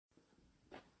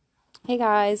Hey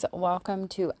guys, welcome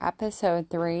to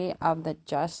episode 3 of the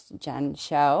Just Jen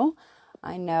Show.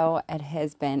 I know it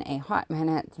has been a hot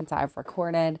minute since I've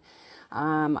recorded.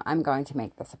 I'm going to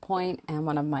make this a point and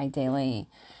one of my daily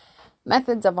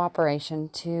methods of operation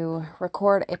to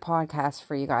record a podcast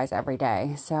for you guys every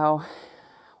day. So,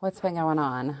 what's been going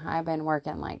on? I've been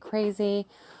working like crazy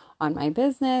on my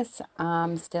business.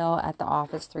 Still at the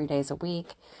office 3 days a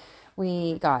week.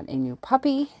 We got a new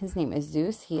puppy. His name is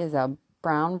Zeus. He is a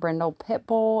brown brindle pit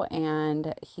bull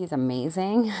and he's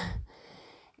amazing.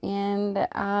 And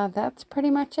that's pretty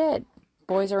much it.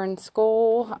 Boys are in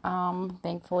school.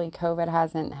 Thankfully, COVID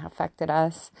hasn't affected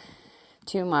us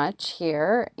too much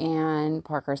here. And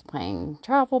Parker's playing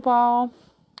travel ball.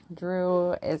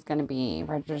 Drew is going to be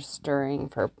registering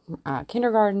for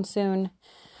kindergarten soon.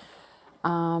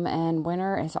 And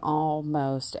winter is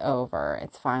almost over.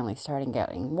 It's finally starting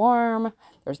getting warm.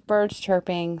 There's birds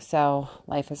chirping, so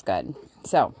life is good.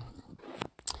 So,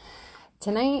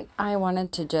 tonight I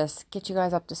wanted to just get you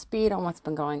guys up to speed on what's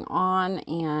been going on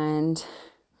and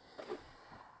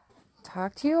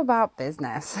talk to you about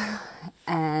business.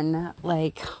 And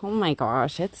oh my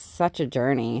gosh, it's such a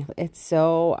journey. It's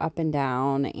so up and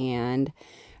down, and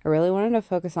I really wanted to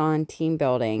focus on team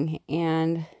building.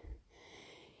 And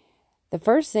the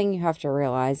first thing you have to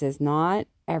realize is not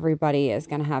everybody is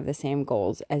going to have the same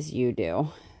goals as you do.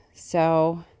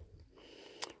 So,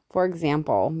 for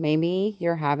example, maybe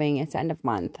it's end of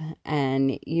month,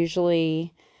 and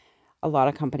usually a lot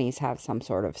of companies have some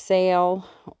sort of sale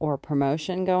or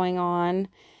promotion going on.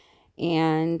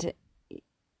 And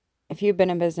if you've been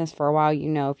in business for a while, you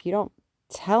know if you don't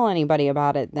tell anybody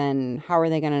about it, then how are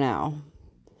they going to know?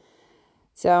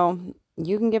 So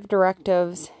you can give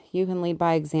directives, you can lead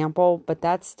by example, but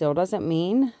that still doesn't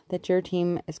mean that your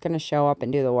team is going to show up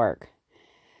and do the work.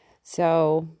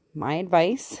 So my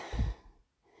advice,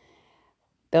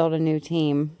 build a new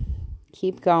team,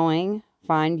 keep going,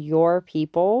 find your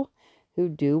people who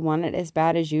do want it as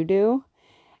bad as you do,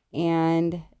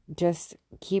 and just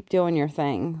keep doing your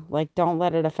thing. Don't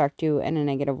let it affect you in a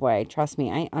negative way. Trust me,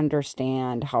 I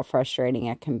understand how frustrating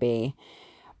it can be,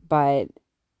 but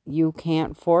you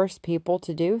can't force people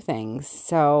to do things.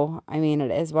 So,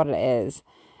 it is what it is.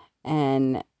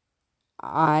 And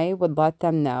I would let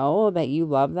them know that you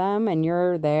love them and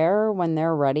you're there when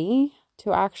they're ready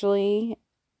to actually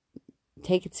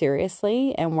take it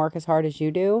seriously and work as hard as you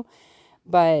do.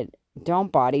 But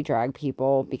don't body drag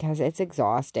people because it's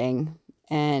exhausting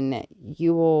and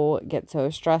you will get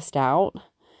so stressed out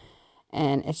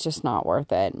and it's just not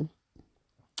worth it.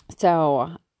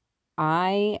 So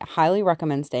I highly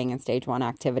recommend staying in stage 1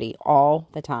 activity all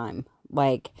the time.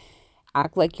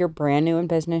 Act like you're brand new in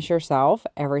business yourself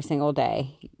every single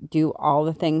day. Do all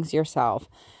the things yourself.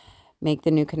 Make the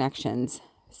new connections.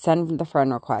 Send the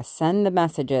friend requests. Send the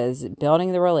messages.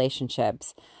 Building the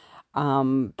relationships.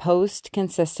 Post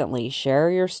consistently. Share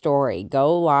your story.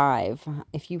 Go live.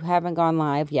 If you haven't gone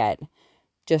live yet,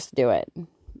 just do it.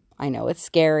 I know it's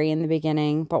scary in the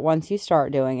beginning, but once you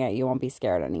start doing it, you won't be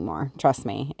scared anymore. Trust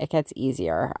me, it gets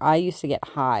easier. I used to get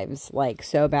hives,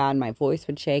 so bad. My voice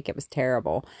would shake. It was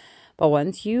terrible. But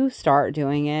once you start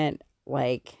doing it,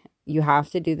 you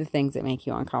have to do the things that make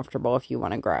you uncomfortable if you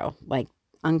want to grow.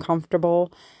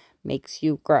 Uncomfortable makes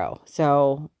you grow.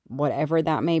 So whatever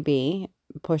that may be,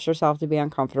 push yourself to be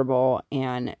uncomfortable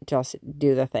and just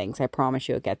do the things. I promise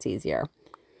you it gets easier.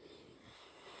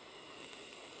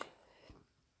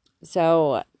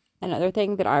 So another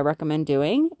thing that I recommend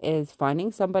doing is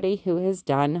finding somebody who has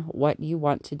done what you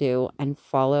want to do and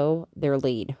follow their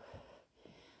lead.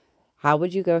 How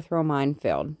would you go through a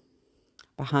minefield?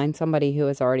 Behind somebody who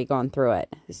has already gone through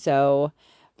it. So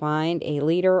find a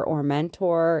leader or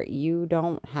mentor. You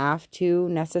don't have to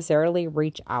necessarily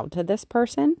reach out to this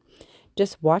person.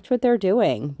 Just watch what they're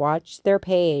doing. Watch their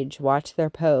page. Watch their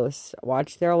posts.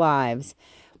 Watch their lives.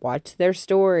 Watch their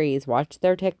stories, watch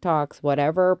their TikToks,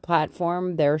 whatever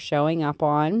platform they're showing up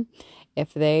on.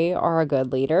 If they are a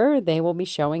good leader, they will be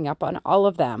showing up on all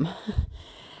of them.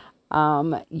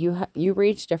 You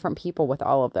reach different people with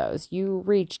all of those. You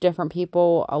reach different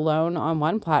people alone on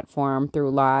one platform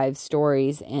through live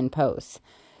stories and posts.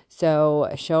 So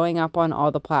showing up on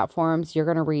all the platforms, you're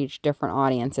going to reach different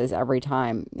audiences every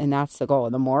time. And that's the goal.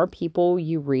 The more people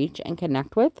you reach and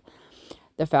connect with,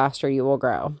 the faster you will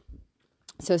grow.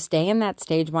 So stay in that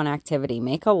stage 1 activity.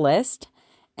 Make a list.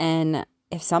 And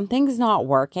if something's not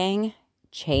working,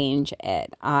 change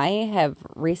it. I have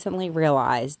recently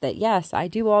realized that, yes, I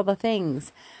do all the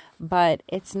things, but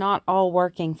it's not all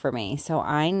working for me. So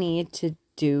I need to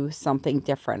do something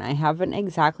different. I haven't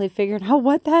exactly figured out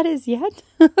what that is yet,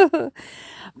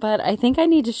 but I think I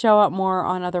need to show up more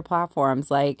on other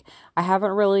platforms. Like, I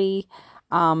haven't really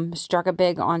struck a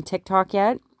big on TikTok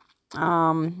yet.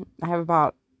 I have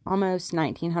about almost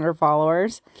 1,900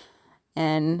 followers.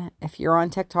 And if you're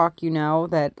on TikTok, you know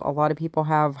that a lot of people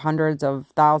have hundreds of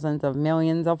thousands of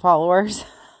millions of followers.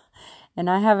 And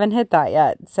I haven't hit that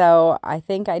yet. So I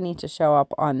think I need to show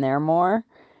up on there more.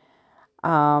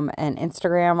 And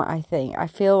Instagram, I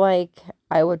feel like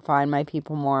I would find my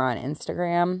people more on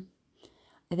Instagram.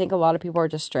 I think a lot of people are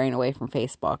just straying away from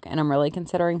Facebook. And I'm really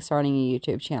considering starting a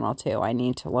YouTube channel too. I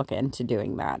need to look into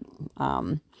doing that.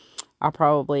 I'll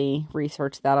probably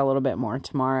research that a little bit more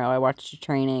tomorrow. I watched a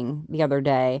training the other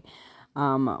day.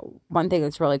 One thing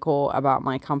that's really cool about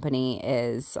my company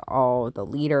is all the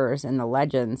leaders and the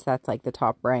legends, that's like the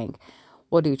top rank,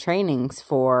 will do trainings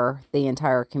for the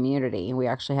entire community. We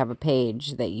actually have a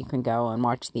page that you can go and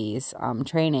watch these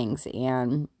trainings.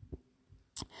 And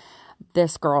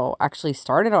this girl actually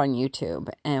started on YouTube.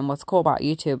 And what's cool about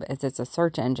YouTube is it's a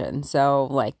search engine. So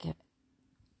like,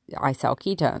 I sell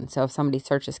ketones. So if somebody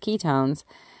searches ketones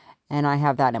and I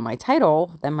have that in my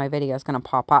title, then my video is going to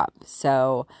pop up.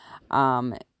 So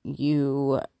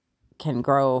you can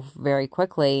grow very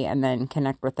quickly and then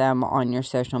connect with them on your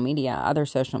social media, other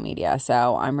social media.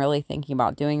 So I'm really thinking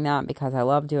about doing that because I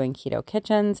love doing keto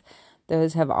kitchens.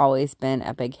 Those have always been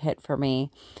a big hit for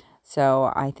me.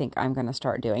 So I think I'm going to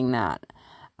start doing that.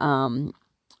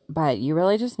 But you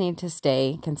really just need to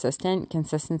stay consistent.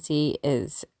 Consistency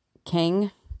is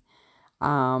king.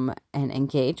 And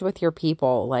engage with your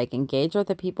people, like engage with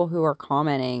the people who are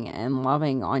commenting and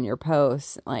loving on your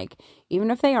posts. Like,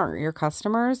 even if they aren't your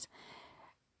customers,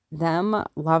 them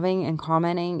loving and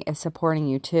commenting is supporting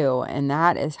you too. And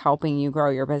that is helping you grow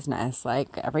your business.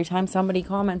 Like, every time somebody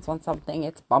comments on something,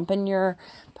 it's bumping your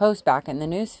post back in the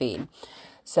newsfeed.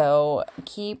 So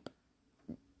keep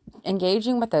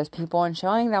engaging with those people and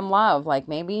showing them love. Like,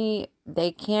 maybe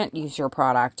they can't use your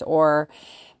product, or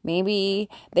maybe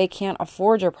they can't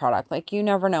afford your product. Like, you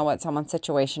never know what someone's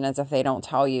situation is if they don't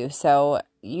tell you. So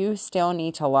you still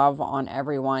need to love on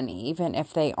everyone, even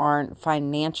if they aren't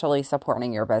financially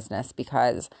supporting your business,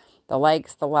 because the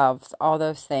likes, the loves, all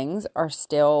those things are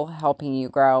still helping you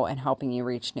grow and helping you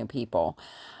reach new people.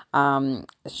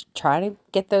 Try to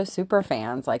get those super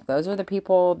fans. Like, those are the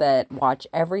people that watch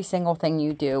every single thing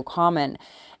you do, comment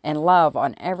and love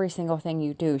on every single thing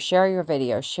you do, share your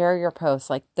videos, share your posts.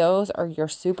 Like, those are your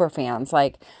super fans.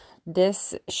 Like,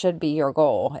 this should be your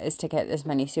goal, is to get as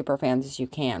many super fans as you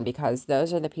can, because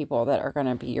those are the people that are going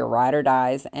to be your ride or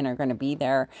dies and are going to be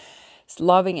there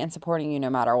loving and supporting you no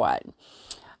matter what.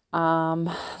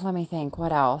 Let me think,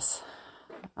 what else?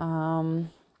 I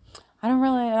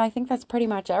think that's pretty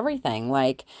much everything.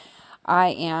 Like, I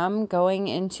am going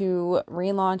into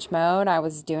relaunch mode. I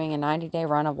was doing a 90-day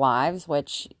run of lives,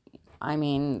 which, I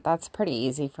mean, that's pretty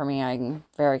easy for me. I'm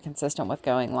very consistent with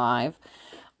going live.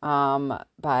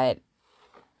 But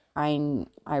I'm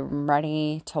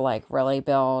ready to like really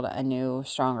build a new,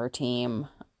 stronger team,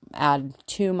 add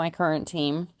to my current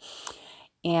team.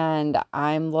 And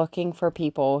I'm looking for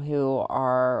people who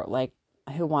are like,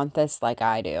 who want this like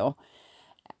I do.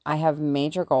 I have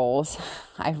major goals.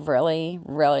 I really,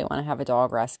 really want to have a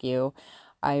dog rescue.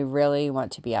 I really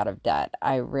want to be out of debt.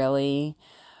 I really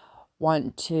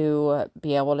want to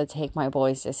be able to take my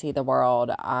boys to see the world.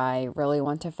 I really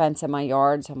want to fence in my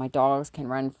yard so my dogs can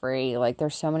run free. Like,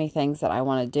 there's so many things that I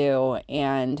want to do.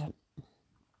 And,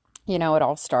 you know, it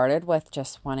all started with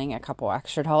just wanting a couple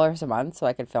extra dollars a month so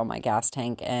I could fill my gas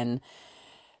tank and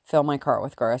fill my cart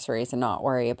with groceries and not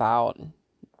worry about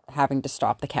having to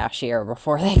stop the cashier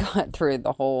before they got through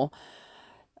the whole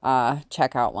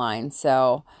checkout line.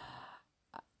 So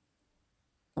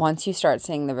once you start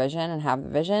seeing the vision and have the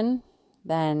vision,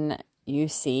 then you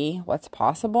see what's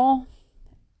possible.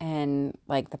 And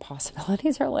like, the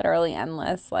possibilities are literally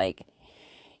endless. Like,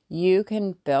 you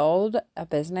can build a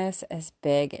business as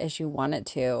big as you want it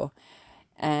to.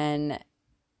 And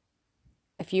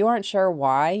if you aren't sure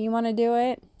why you want to do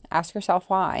it, ask yourself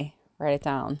why. Write it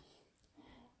down.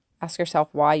 Ask yourself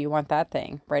why you want that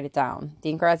thing. Write it down.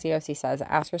 Dean Graziosi says,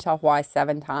 ask yourself why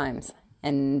 7 times.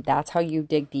 And that's how you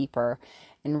dig deeper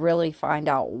and really find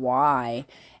out why.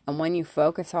 And when you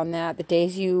focus on that, the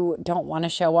days you don't want to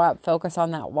show up, focus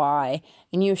on that why.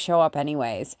 And you show up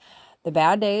anyways. The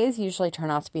bad days usually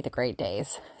turn out to be the great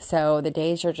days. So the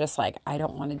days you're just like, I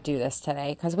don't want to do this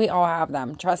today, because we all have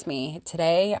them. Trust me.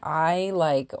 Today, I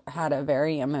had a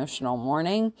very emotional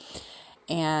morning.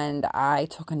 And I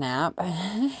took a nap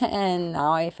and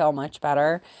now I feel much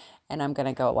better. and I'm going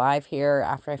to go live here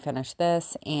after I finish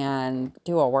this and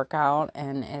do a workout,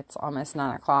 and it's almost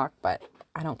 9 o'clock, but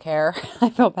I don't care. I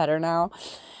feel better now.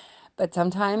 But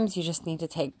sometimes you just need to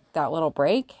take that little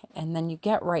break and then you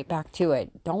get right back to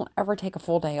it. Don't ever take a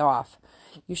full day off.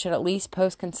 You should at least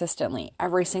post consistently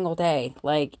every single day.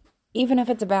 Like, even if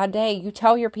it's a bad day, you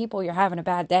tell your people you're having a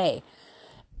bad day.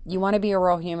 You want to be a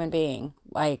real human being.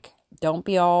 Like, don't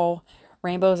be all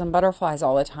rainbows and butterflies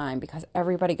all the time, because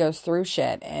everybody goes through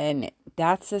shit, and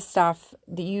that's the stuff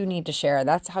that you need to share.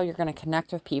 That's how you're going to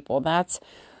connect with people. That's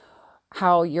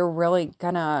how you're really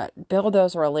going to build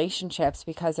those relationships,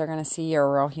 because they're going to see you're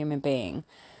a real human being.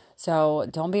 So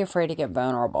don't be afraid to get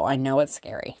vulnerable. I know it's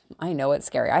scary.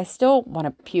 I still want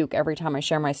to puke every time I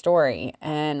share my story,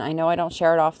 and I know I don't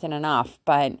share it often enough,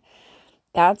 but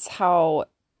that's how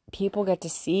people get to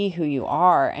see who you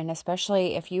are. And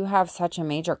especially if you have such a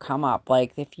major come up,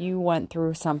 like if you went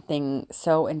through something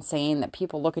so insane that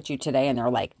people look at you today and they're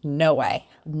like, no way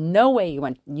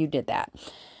you did that.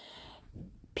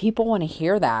 People want to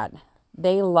hear that.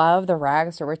 They love the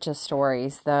rags to riches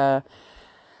stories. I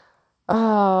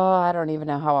don't even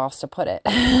know how else to put it.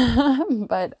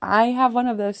 But I have one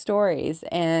of those stories,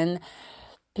 and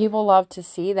people love to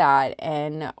see that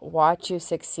and watch you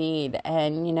succeed.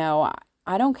 And,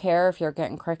 I don't care if you're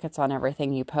getting crickets on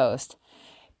everything you post.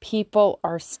 People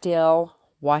are still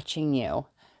watching you.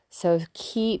 So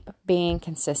keep being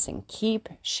consistent. Keep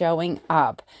showing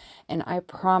up. And I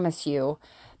promise you,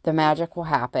 the magic will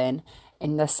happen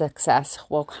and the success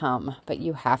will come. But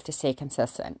you have to stay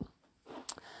consistent.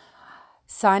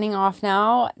 Signing off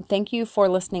now. Thank you for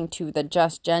listening to the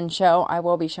Just Jen Show. I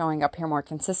will be showing up here more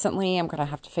consistently. I'm going to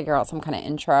have to figure out some kind of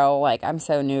intro. Like, I'm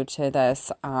so new to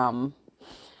this.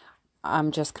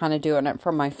 I'm just kind of doing it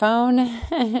from my phone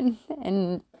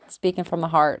and speaking from the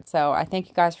heart. So I thank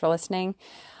you guys for listening.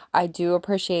 I do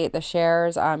appreciate the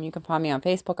shares. You can find me on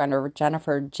Facebook under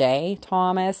Jennifer J.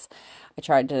 Thomas. I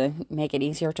tried to make it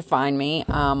easier to find me.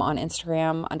 On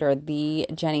Instagram under the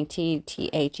Jenny T,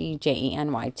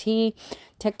 TheJenyT.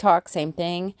 TikTok, same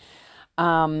thing.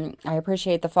 I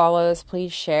appreciate the follows.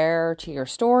 Please share to your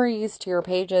stories, to your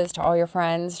pages, to all your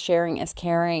friends. Sharing is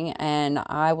caring, and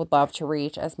I would love to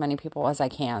reach as many people as I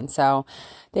can. So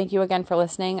thank you again for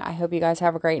listening. I hope you guys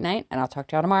have a great night, and I'll talk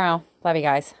to y'all tomorrow. Love you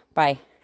guys. Bye.